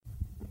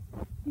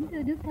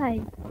thưa Đức Thầy,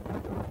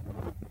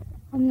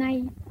 hôm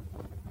nay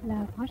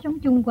là khóa sống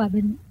chung Hòa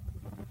Bình,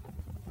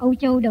 Âu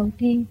Châu đầu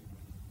tiên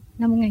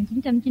năm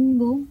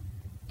 1994.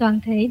 Toàn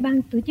thể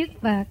ban tổ chức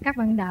và các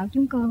bạn đạo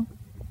chúng con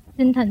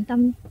xin thành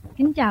tâm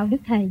kính chào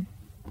Đức Thầy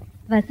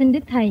và xin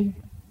Đức Thầy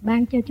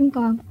ban cho chúng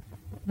con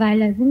vài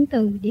lời huấn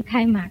từ để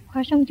khai mạc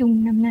khóa sống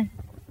chung năm nay.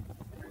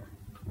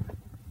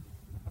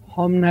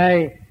 Hôm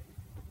nay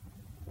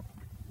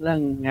là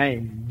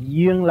ngày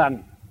duyên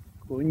lành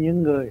của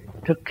những người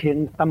thực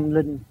hiện tâm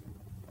linh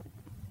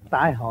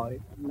tái hội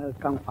nơi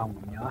căn phòng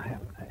nhỏ hẹp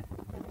này.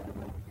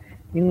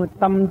 Nhưng mà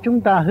tâm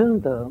chúng ta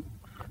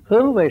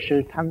hướng về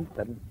sự thanh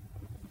tịnh,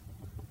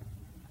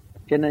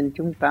 cho nên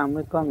chúng ta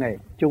mới có ngày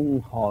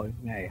chung hội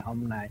ngày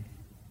hôm nay.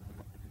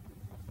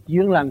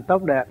 Duyên lành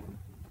tốt đẹp.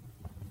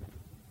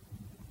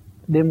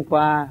 Đêm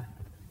qua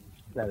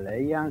là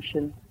lễ Giáng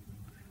sinh,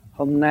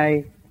 hôm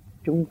nay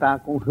chúng ta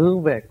cũng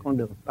hướng về con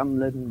đường tâm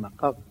linh mà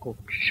có cuộc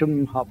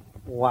sum họp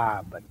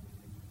hòa bình.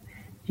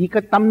 Chỉ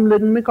có tâm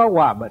linh mới có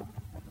hòa bình.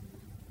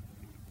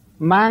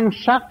 Mang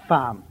sát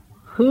phàm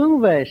hướng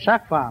về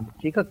sát phàm,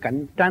 chỉ có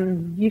cạnh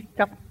tranh giết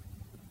chóc,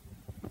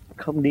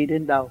 không đi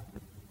đến đâu.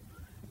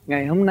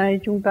 Ngày hôm nay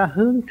chúng ta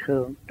hướng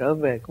thượng trở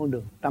về con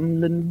đường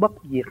tâm linh bất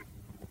diệt.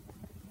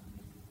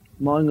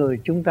 Mọi người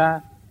chúng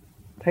ta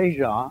thấy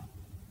rõ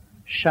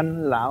sanh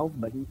lão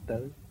bệnh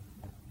tử,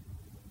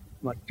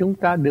 mà chúng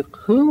ta được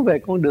hướng về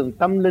con đường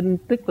tâm linh,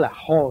 tức là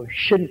hồi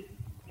sinh,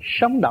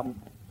 sống động.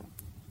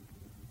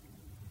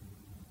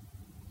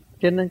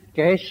 Cho nên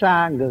kẻ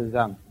xa người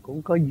gần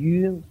cũng có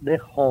duyên để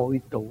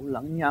hội tụ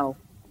lẫn nhau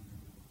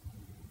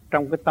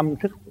trong cái tâm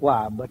thức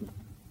hòa bình,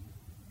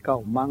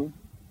 cầu mong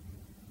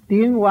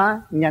tiến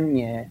hóa nhanh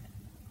nhẹ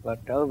và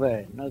trở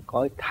về nơi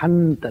cõi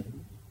thanh tịnh.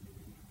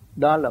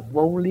 Đó là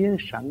vốn liếng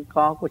sẵn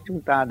có của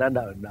chúng ta đã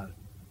đời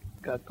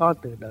có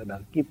từ đời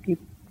kiếp kiếp.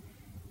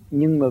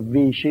 Nhưng mà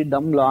vì sự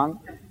động loạn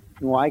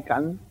ngoại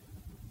cảnh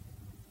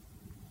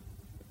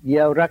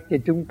gieo rắc cho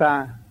chúng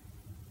ta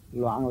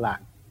loạn lạc,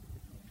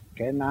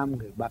 kẻ Nam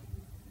người Bắc.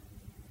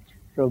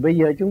 Rồi bây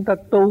giờ chúng ta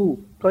tu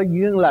có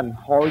duyên lành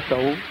hội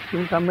tụ,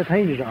 chúng ta mới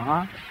thấy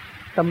rõ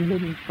tâm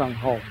linh phần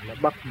hồn là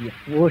bất diệt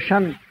vô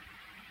sanh.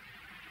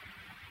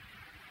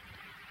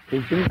 Thì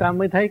chúng ta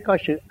mới thấy có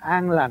sự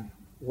an lành,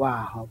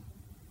 hòa hợp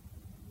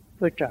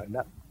với trời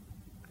đất.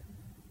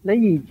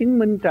 Lấy gì chứng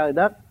minh trời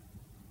đất?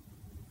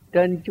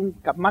 Trên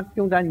cặp mắt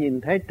chúng ta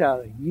nhìn thấy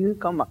trời, dưới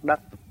có mặt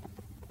đất,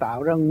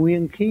 tạo ra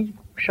nguyên khí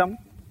sống.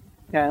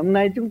 Ngày hôm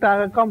nay chúng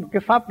ta có một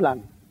cái pháp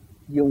lành,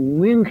 dùng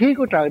nguyên khí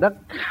của trời đất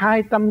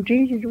khai tâm trí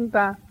cho chúng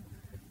ta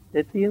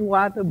để tiến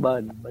hóa tới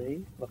bền bỉ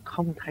và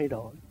không thay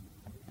đổi.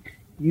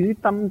 Dưới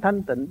tâm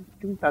thanh tịnh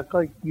chúng ta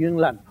có duyên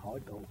lành hội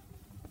tụ.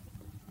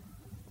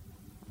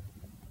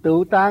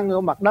 Tự tan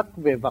ở mặt đất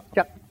về vật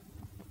chất,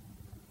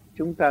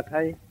 chúng ta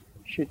thấy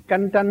sự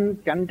cạnh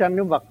tranh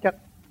với vật chất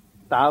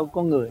tạo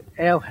con người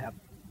eo hẹp,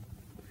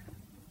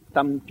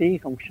 tâm trí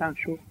không sáng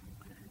suốt.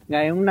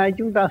 Ngày hôm nay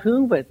chúng ta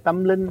hướng về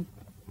tâm linh,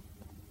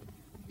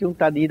 chúng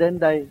ta đi đến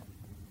đây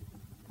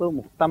với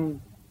một tâm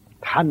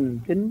thành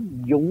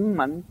kính, dũng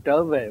mãnh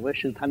trở về với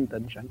sự thanh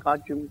tịnh sẵn có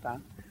chúng ta.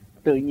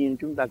 Tự nhiên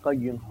chúng ta có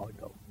duyên hội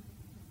tụ.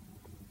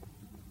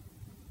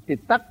 Thì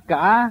tất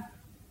cả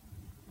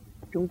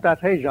chúng ta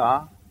thấy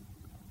rõ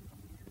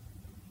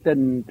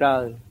tình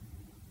trời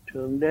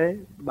Thượng Đế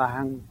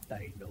ban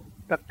đầy đủ,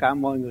 tất cả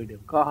mọi người đều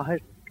có hết.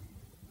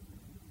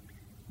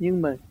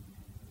 Nhưng mà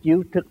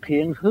chịu thực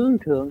hiện hướng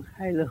thượng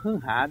hay là hướng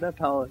hạ đó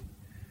thôi.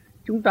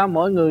 Chúng ta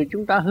mỗi người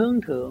chúng ta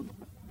hướng thượng,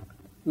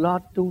 lo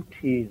tu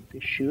thiền để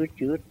sửa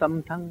chữa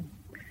tâm thân.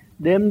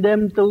 Đêm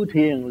đêm tu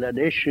thiền là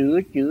để sửa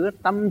chữa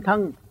tâm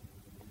thân.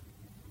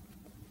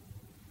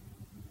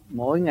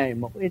 Mỗi ngày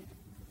một ít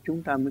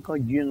chúng ta mới có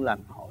duyên lành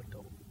hội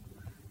tụ.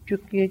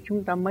 Trước kia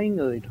chúng ta mấy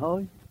người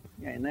thôi,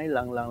 ngày nay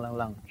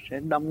lần sẽ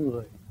đông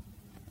người.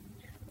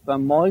 Và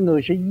mỗi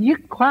người sẽ dứt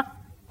khoát.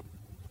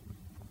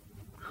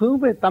 Hướng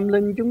về tâm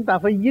linh chúng ta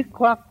phải dứt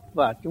khoát.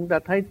 Và chúng ta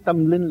thấy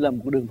tâm linh là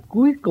một đường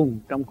cuối cùng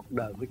trong cuộc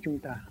đời của chúng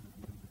ta.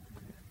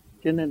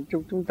 Cho nên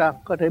chúng ta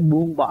có thể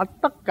buông bỏ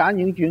tất cả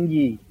những chuyện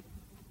gì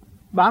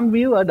bám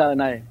víu ở đời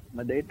này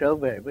mà để trở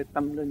về với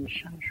tâm linh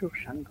sáng suốt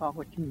sẵn có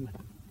của chính mình.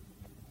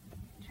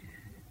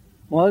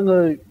 Mọi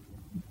người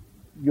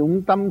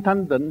dụng tâm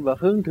thanh tịnh và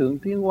hướng thượng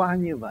tiến hóa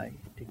như vậy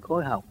thì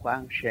khối hào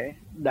quang sẽ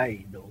đầy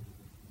đủ,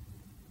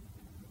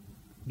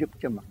 giúp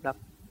cho mặt đất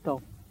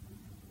tốt.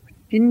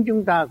 Chính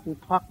chúng ta cũng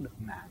thoát được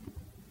nạn.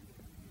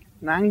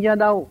 Nạn do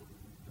đâu?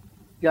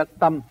 Do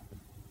tâm.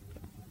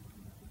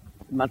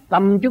 Mà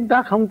tâm chúng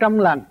ta không trong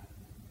lành,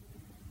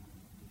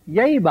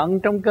 giấy bận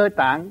trong cơ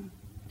tạng,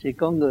 thì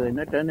con người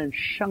nó trở nên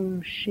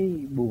sân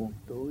si buồn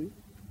tủi,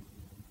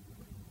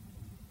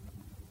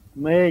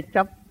 mê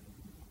chấp,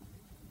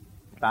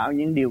 tạo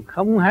những điều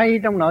không hay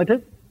trong nội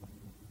thức,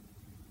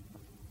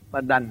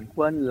 và đành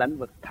quên lãnh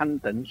vực thanh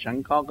tịnh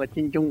sẵn có của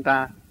chính chúng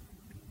ta.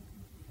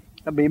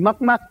 Đã bị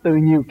mất mát từ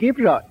nhiều kiếp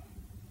rồi.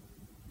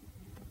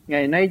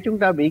 Ngày nay chúng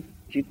ta bị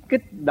sự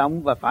kích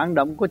động và phản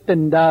động của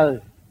tình đời,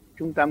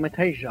 chúng ta mới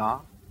thấy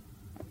rõ,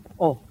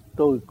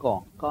 tôi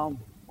còn có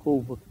một khu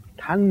vực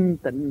thanh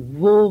tịnh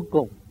vô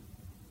cùng.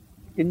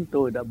 Chính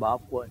tôi đã bỏ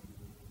quên.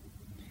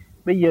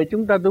 Bây giờ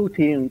chúng ta tu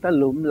thiền, ta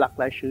lụm lặt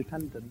lại sự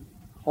thanh tịnh,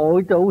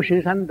 hội tụ sự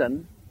thanh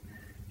tịnh.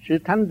 Sự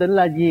thanh tịnh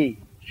là gì?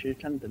 Sự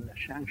thanh tịnh là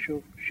sáng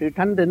suốt. Sự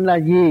thanh tịnh là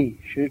gì?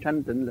 Sự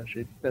thanh tịnh là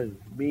sự từ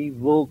bi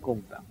vô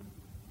cùng tận.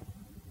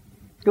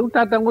 Chúng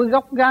ta trong cái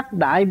gốc gác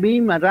đại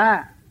bi mà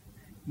ra,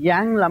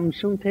 giáng lâm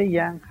xuống thế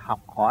gian,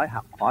 học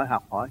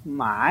hỏi,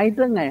 mãi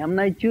tới ngày hôm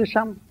nay chưa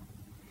xong.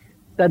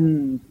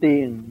 Tình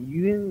tiền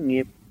duyên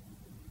nghiệp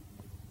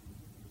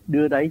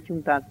đưa đẩy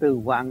chúng ta từ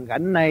hoàn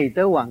cảnh này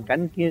tới hoàn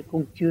cảnh kia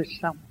cũng chưa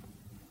xong.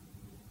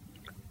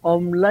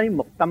 Ôm lấy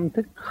một tâm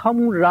thức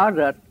không rõ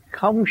rệt,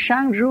 không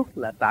sáng suốt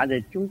là tại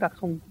vì chúng ta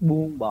không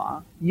buông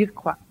bỏ dứt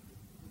khoát.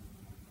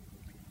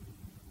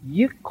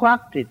 Dứt khoát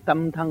thì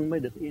tâm thân mới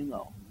được yên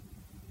ổn.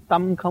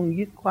 Tâm không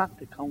dứt khoát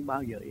thì không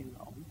bao giờ yên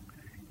ổn.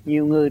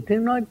 Nhiều người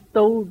tiếng nói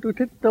tu, tôi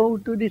thích tu,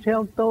 tôi đi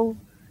theo tu,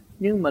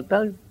 nhưng mà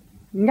tới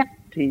nhắc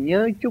thì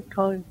nhớ chút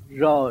thôi,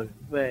 rồi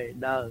về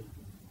đời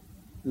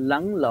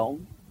lẫn lộn,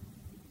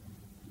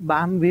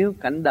 bám víu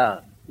cảnh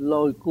đời,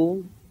 lôi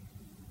cuốn,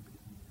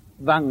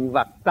 vằn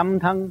vặt tâm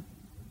thân,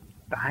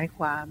 trải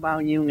qua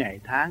bao nhiêu ngày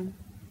tháng,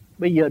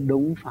 bây giờ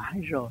đụng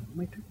phải rồi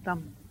mới thức tâm.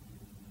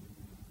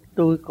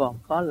 Tôi còn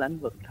có lãnh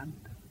vực thanh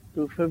tịnh,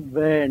 tôi phải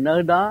về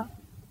nơi đó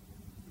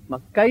mà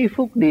cấy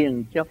phúc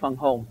điền cho phần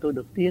hồn tôi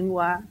được tiến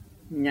hóa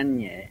nhanh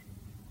nhẹ,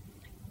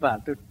 và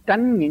tôi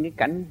tránh những cái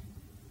cảnh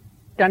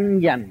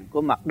tranh giành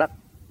của mặt đất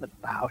và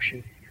tạo sự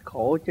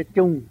khổ cho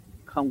chung,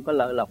 không có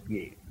lợi lộc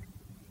gì.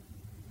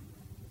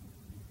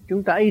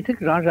 Chúng ta ý thức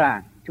rõ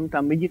ràng, chúng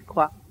ta mới dứt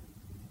khoát.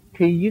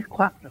 Khi dứt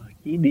khoát rồi,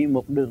 chỉ đi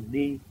một đường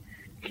đi.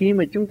 Khi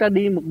mà chúng ta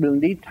đi một đường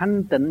đi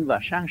thanh tịnh và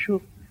sáng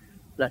suốt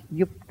là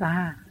giúp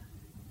ta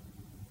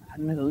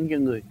ảnh hưởng cho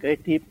người kế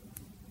tiếp.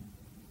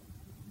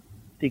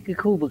 Thì cái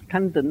khu vực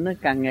thanh tịnh nó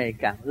càng ngày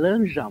càng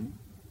lớn rộng.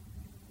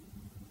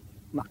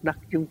 Mặt đất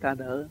chúng ta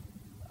đỡ,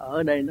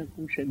 ở đây nó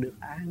cũng sẽ được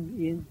an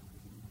yên.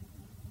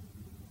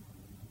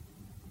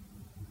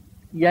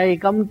 Dày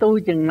công tu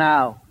chừng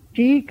nào,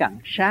 trí càng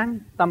sáng,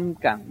 tâm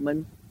càng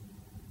minh.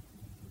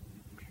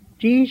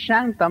 Trí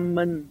sáng tâm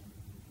minh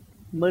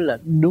mới là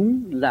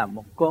đúng là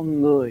một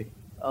con người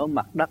ở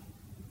mặt đất,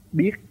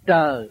 biết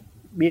trời,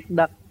 biết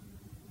đất,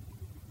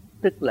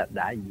 tức là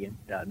đại diện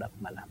trời đất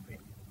mà làm việc.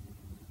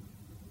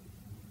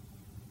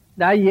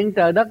 Đại diện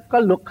trời đất có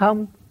luật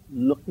không?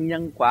 Luật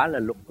nhân quả là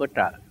luật của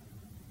trời.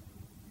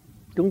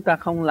 Chúng ta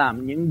không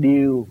làm những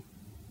điều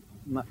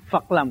mà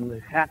phật lòng người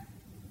khác,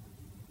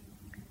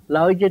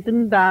 lợi cho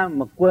chúng ta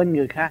mà quên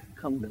người khác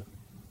không được.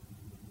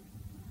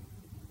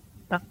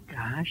 Tất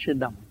cả sự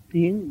đồng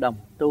tiến đồng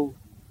tu.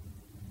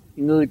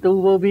 Người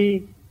tu vô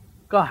vi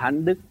có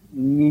hạnh đức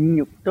nhịn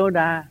nhục tối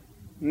đa.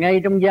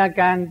 Ngay trong gia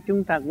can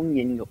chúng ta cũng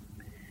nhịn nhục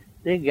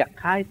để gặt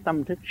hái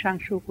tâm thức sáng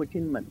suốt của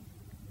chính mình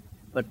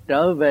và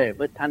trở về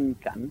với thanh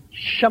cảnh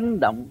sống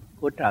động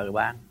của trời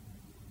ban.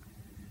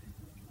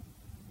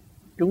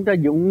 Chúng ta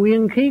dùng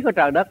nguyên khí của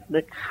trời đất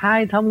để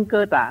khai thông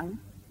cơ tạng,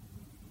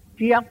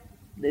 trí óc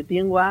để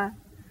tiến hóa,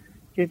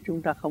 chứ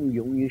chúng ta không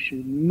dùng như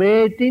sự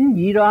mê tín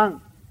dị đoan.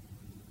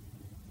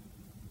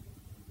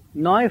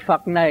 Nói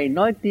Phật này,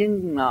 nói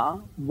tiên nọ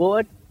vô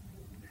ích.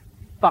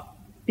 Phật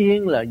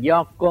tiên là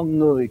do con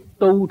người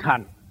tu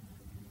thành,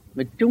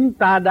 mà chúng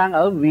ta đang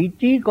ở vị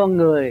trí con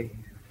người,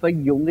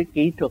 phải dùng cái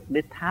kỹ thuật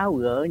để tháo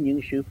gỡ những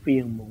sự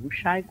phiền muộn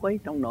sai quấy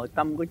trong nội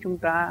tâm của chúng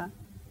ta.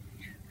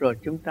 Rồi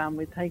chúng ta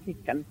mới thấy cái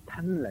cảnh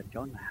thánh là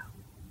chỗ nào,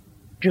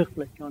 trượt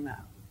là chỗ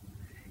nào.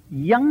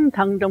 Dấn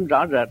thân trong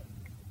rõ rệt,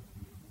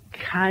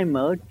 khai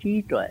mở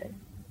trí tuệ,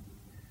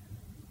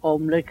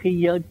 ôm lấy khí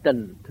giới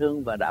tình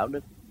thương và đạo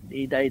đức,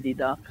 đi đây đi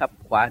đó khắp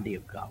qua địa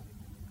cầu.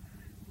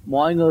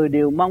 Mọi người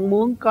đều mong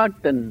muốn có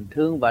tình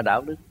thương và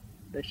đạo đức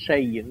để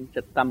xây dựng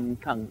cho tâm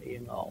thần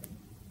yên ổn.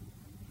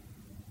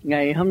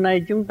 Ngày hôm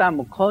nay chúng ta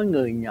một khối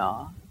người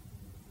nhỏ,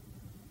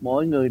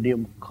 mỗi người đều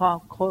có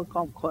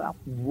một khối óc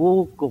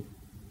vô cùng,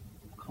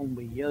 không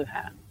bị giới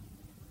hạn.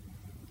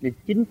 Vì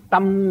chính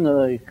tâm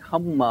người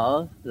không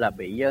mở là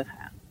bị giới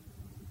hạn.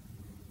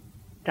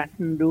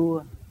 Tranh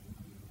đua,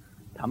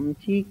 thậm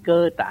chí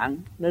cơ tạng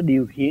nó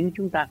điều khiển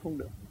chúng ta không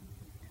được.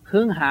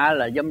 Hướng hạ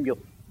là dâm dục,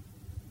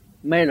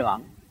 mê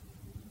loạn.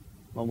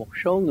 Mà một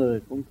số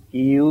người cũng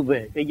chịu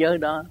về cái giới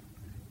đó,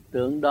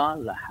 tưởng đó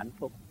là hạnh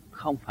phúc,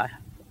 không phải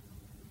hạnh phúc.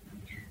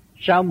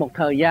 Sau một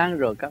thời gian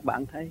rồi các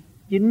bạn thấy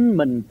chính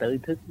mình tự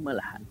thức mới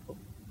là hạnh phúc.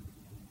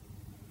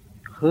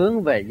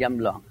 Hướng về dâm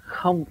loạn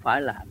không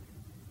phải là hạnh phúc.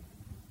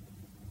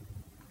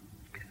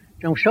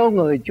 Trong số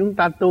người chúng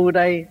ta tu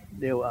đây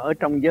đều ở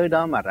trong giới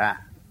đó mà ra.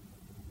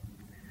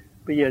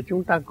 Bây giờ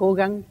chúng ta cố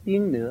gắng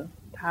tiến nữa,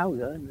 tháo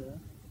gỡ nữa,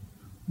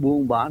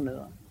 buông bỏ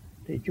nữa,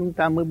 thì chúng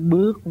ta mới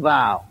bước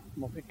vào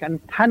một cái cảnh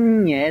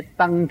thanh nhẹ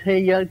tăng thế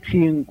giới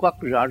thiên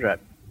quốc rõ rệt.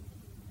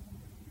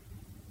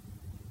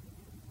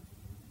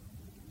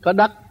 Có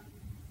đất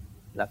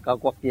là có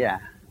quốc gia,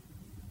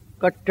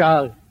 có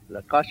trời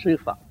là có sư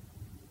Phật.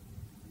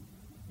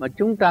 Mà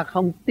chúng ta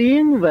không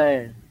tiến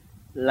về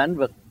lĩnh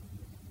vực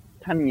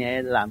thanh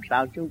nhẹ, làm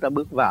sao chúng ta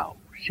bước vào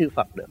sư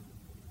Phật được?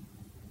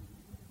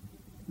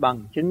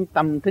 Bằng chứng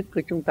tâm thức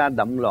của chúng ta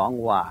động loạn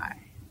hoài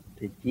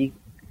thì chỉ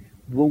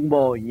vun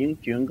bồi những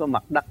chuyện của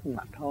mặt đất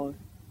mà thôi.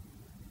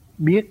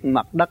 Biết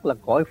mặt đất là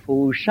cõi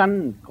phù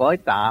sanh, cõi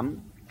tạm,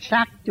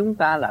 xác chúng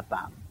ta là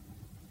tạm,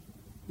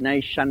 nay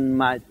sanh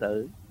mai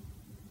tử.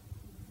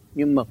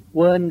 Nhưng mà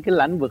quên cái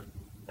lãnh vực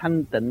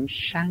thanh tịnh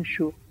sáng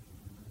suốt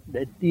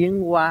để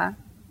tiến hóa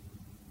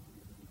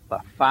và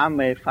phá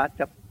mê phá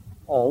chấp,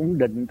 ổn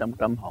định trong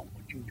tâm hồn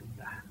của chúng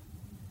ta.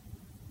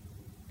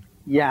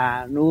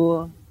 Già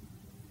nua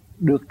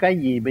được cái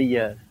gì bây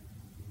giờ?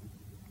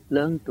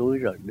 Lớn tuổi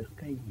rồi được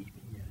cái gì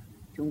bây giờ?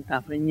 Chúng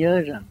ta phải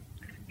nhớ rằng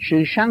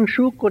sự sáng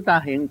suốt của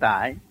ta hiện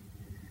tại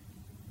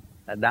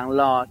là đang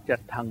lo cho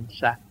thân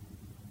xác.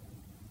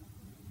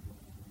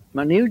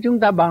 Mà nếu chúng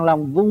ta bằng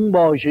lòng vun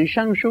bồi sự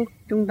sáng suốt,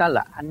 chúng ta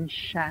là ánh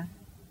sáng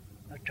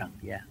ở trần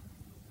gian.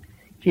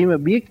 Khi mà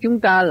biết chúng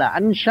ta là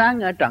ánh sáng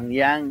ở trần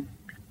gian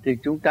thì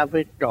chúng ta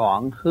phải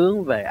trọn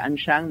hướng về ánh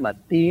sáng mà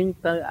tiến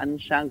tới ánh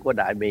sáng của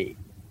Đại Bi.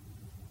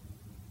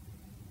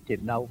 Thì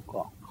đâu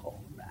còn khổ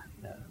nạn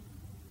nữa.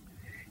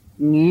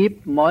 Nghiệp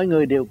mỗi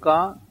người đều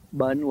có,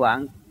 bệnh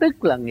hoạn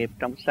tức là nghiệp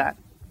trong xác.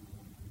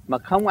 Mà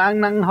không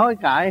ăn năn hối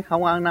cải,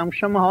 không ăn năn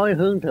sám hối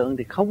hướng thượng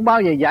thì không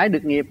bao giờ giải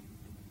được nghiệp.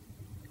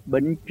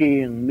 Bệnh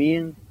triền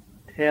miên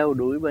theo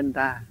đuổi bên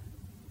ta.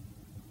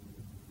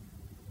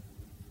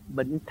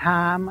 Bệnh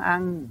tham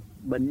ăn,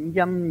 bệnh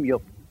dâm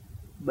dục,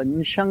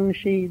 bệnh sân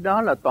si,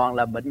 đó là toàn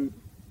là bệnh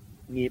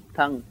nghiệp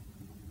thân.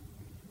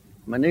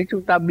 Mà nếu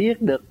chúng ta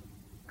biết được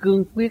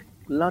cương quyết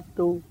lo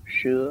tu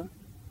sửa,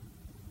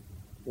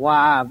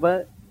 hòa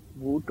với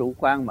vũ trụ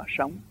quan mà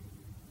sống,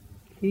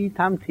 khi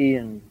tham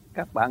thiền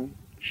các bạn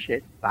sẽ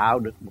tạo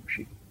được một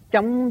sự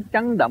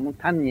chấn động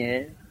thanh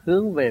nhẹ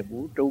hướng về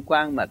vũ trụ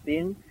quan mà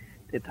tiến,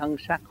 thì thân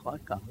xác khỏi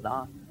cần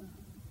lo nữa.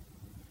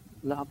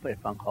 Lo về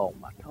phần hồn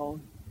mà thôi.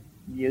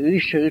 Giữ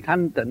sự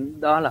thanh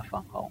tịnh, đó là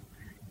phần hồn.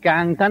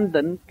 Càng thanh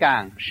tịnh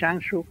càng sáng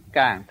suốt,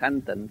 càng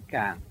thanh tịnh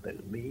càng từ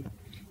bi,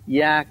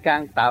 và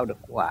càng tạo được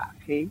hòa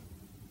khí,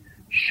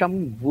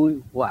 sống vui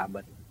hòa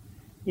bình.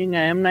 Như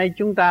ngày hôm nay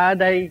chúng ta ở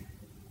đây,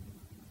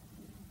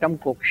 trong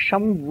cuộc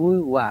sống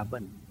vui hòa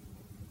bình,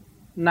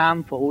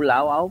 nam phụ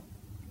lão ấu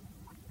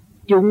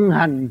chung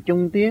hành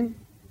chung tiến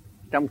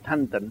trong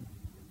thanh tịnh,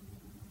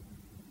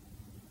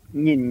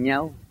 nhìn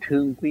nhau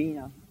thương quý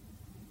nhau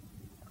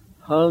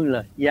hơn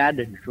là gia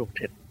đình ruột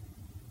thịt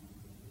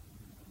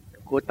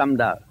của tâm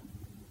đời.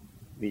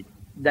 Vì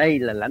đây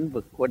là lãnh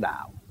vực của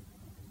đạo.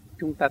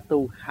 Chúng ta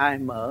tu khai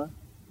mở,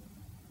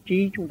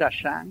 trí chúng ta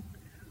sáng,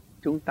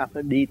 chúng ta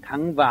phải đi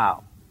thẳng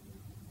vào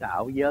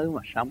đạo giới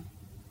mà sống,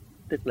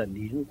 tức là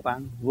điển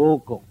quang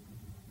vô cùng.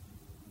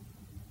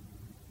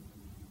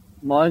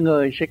 Mọi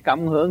người sẽ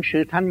cộng hưởng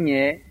sự thanh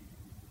nhẹ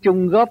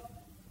chung góp.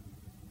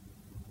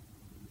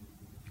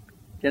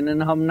 Cho nên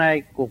hôm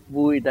nay cuộc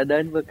vui đã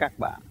đến với các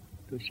bạn.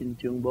 Tôi xin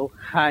tuyên bố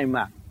khai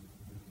mạc,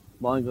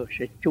 mọi người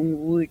sẽ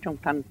chung vui trong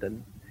thanh tịnh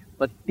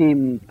và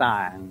tìm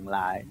tàng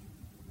lại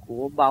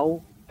của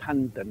báu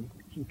thanh tịnh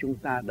khi chúng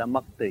ta đã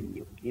mất từ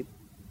nhiều kiếp.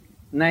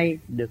 Nay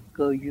được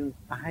cơ duyên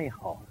tái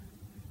hội,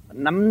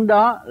 nắm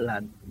đó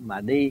là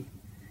mà đi.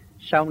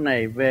 Sau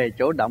này về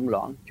chỗ động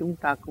loạn, chúng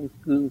ta cũng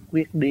cương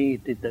quyết đi,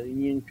 thì tự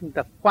nhiên chúng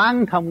ta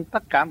quán thông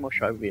tất cả mọi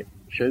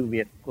sự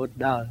việc của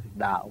đời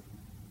đạo.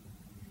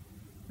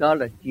 Đó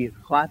là chìa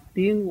khóa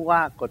tiến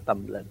hóa của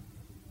tâm linh.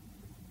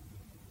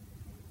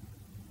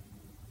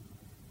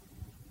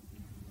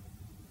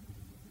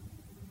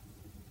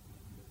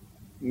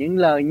 Những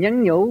lời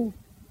nhắn nhủ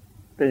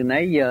từ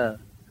nãy giờ,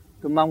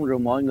 tôi mong rồi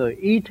mọi người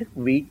ý thức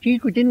vị trí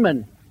của chính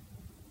mình.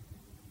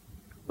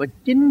 Và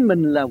chính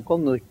mình là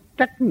con người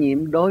trách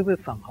nhiệm đối với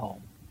phần hồn.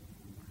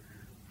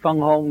 Phần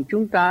hồn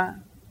chúng ta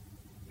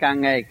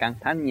càng ngày càng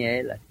thanh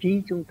nhẹ, là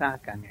trí chúng ta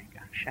càng ngày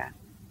càng sáng.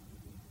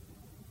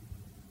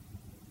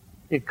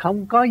 Thì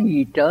không có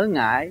gì trở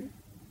ngại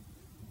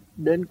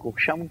đến cuộc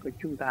sống của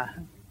chúng ta.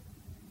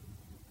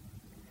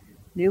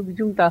 Nếu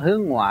chúng ta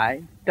hướng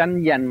ngoại,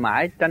 tranh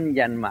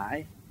giành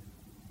mãi,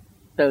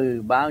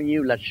 từ bao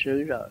nhiêu lịch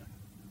sử rồi,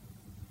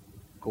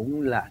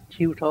 cũng là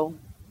thiếu thốn.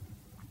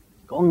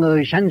 Con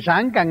người sanh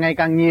sản càng ngày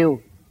càng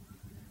nhiều,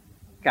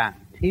 càng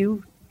thiếu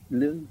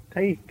lương,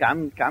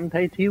 cảm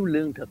thấy thiếu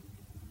lương thực.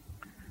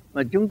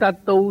 Mà chúng ta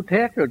tu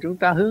thét rồi chúng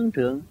ta hướng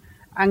thượng,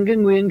 ăn cái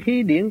nguyên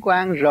khí điển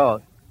quang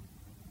rồi,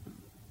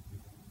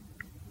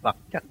 vật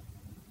chất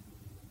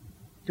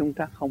chúng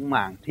ta không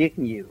màng thiết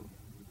nhiều,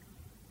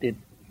 thì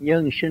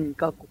nhân sinh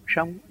có cuộc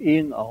sống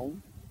yên ổn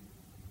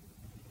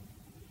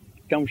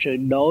trong sự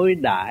đối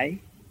đãi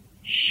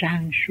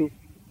sáng suốt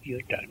giữa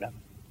trời đất.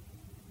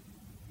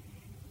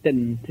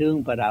 Tình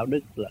thương và đạo đức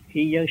là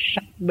khí giới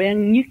sắc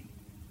bén nhất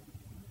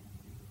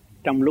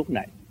trong lúc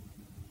này.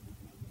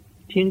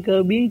 Thiên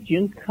cơ biến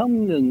chuyển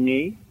không ngừng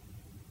nghỉ,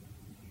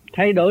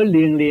 thay đổi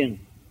liền,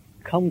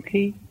 không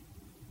khí,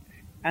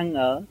 ăn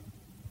ở,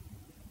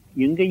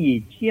 những cái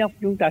gì trí óc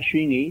chúng ta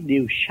suy nghĩ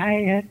đều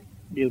sai hết,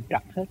 đều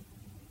trật hết.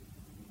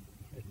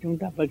 Chúng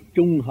ta phải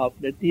trung hợp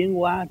để tiến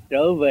hóa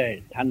trở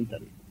về thanh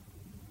tịnh.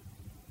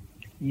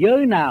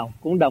 Giới nào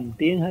cũng đồng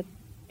tiến hết,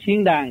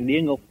 thiên đàng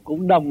địa ngục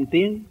cũng đồng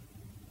tiến.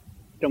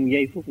 trong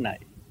giây phút này.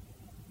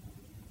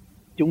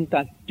 Chúng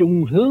ta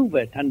chung hướng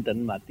về thanh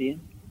tịnh mà tiến.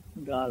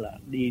 Đó là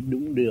đi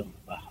đúng đường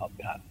và hợp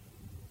thật.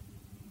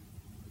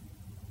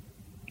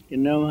 Cho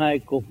nên hôm nay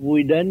cuộc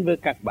vui đến với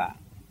các bạn,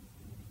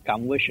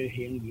 cộng với sự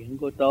hiện diện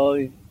của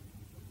tôi,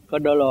 có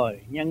đôi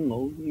lời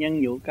nhắn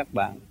nhủ các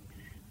bạn,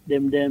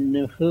 đêm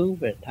nếu hướng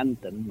về thanh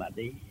tịnh mà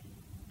đi.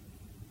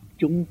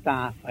 Chúng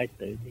ta phải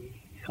tự đi,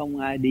 không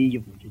ai đi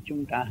dùng cho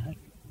chúng ta hết.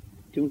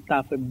 Chúng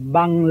ta phải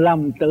bằng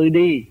lòng tự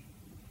đi,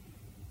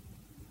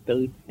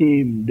 tự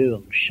tìm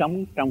đường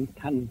sống trong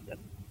thanh tịnh.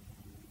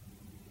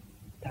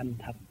 Thành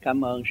thật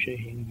cảm ơn sự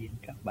hiện diện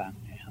các bạn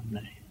ngày hôm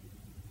nay.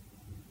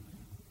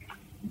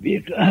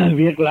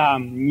 Việc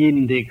làm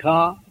nhìn thì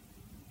khó,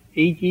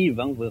 ý chí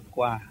vẫn vượt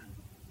qua.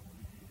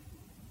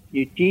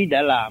 Như Trí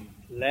đã làm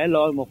lẻ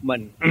loi một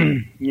mình,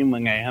 nhưng mà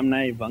ngày hôm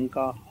nay vẫn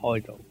có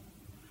hội tụ.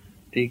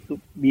 Thì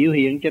biểu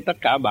hiện cho tất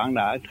cả bạn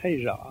đã thấy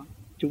rõ,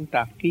 chúng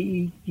ta ký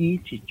ý chí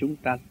thì chúng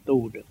ta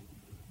tu được.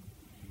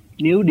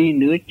 Nếu đi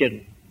nửa chừng,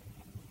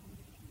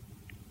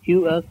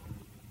 yếu ớt,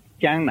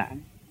 chán nản,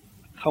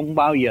 không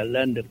bao giờ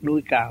lên được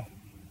núi cao.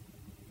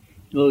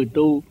 Người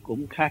tu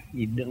cũng khác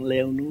gì đường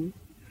leo núi,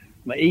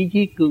 mà ý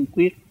chí cương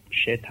quyết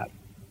sẽ thành.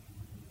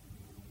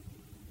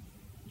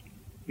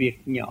 Việc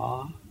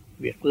nhỏ,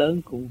 việc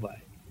lớn cũng vậy.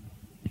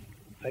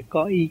 Phải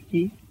có ý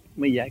chí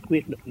mới giải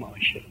quyết được mọi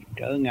sự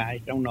trở ngại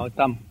trong nội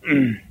tâm.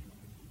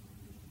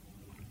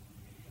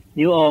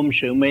 Nếu ôm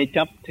sự mê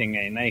chấp thì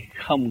ngày nay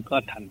không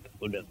có thành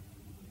tựu được.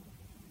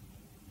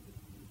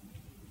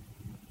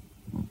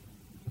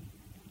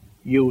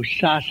 Dù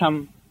xa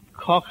xăm,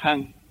 khó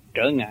khăn,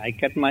 trở ngại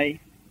cách mấy,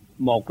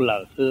 một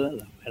lời hứa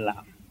là phải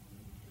làm.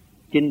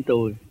 Chính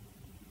tôi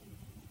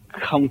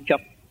không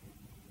chấp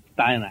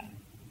tai nạn.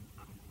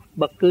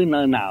 Bất cứ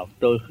nơi nào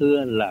tôi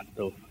hứa là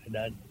tôi phải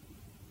đến.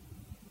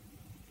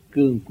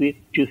 Cương quyết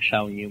trước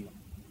sau như một.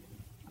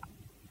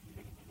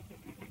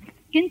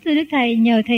 Kính thưa Đức Thầy, nhờ Thầy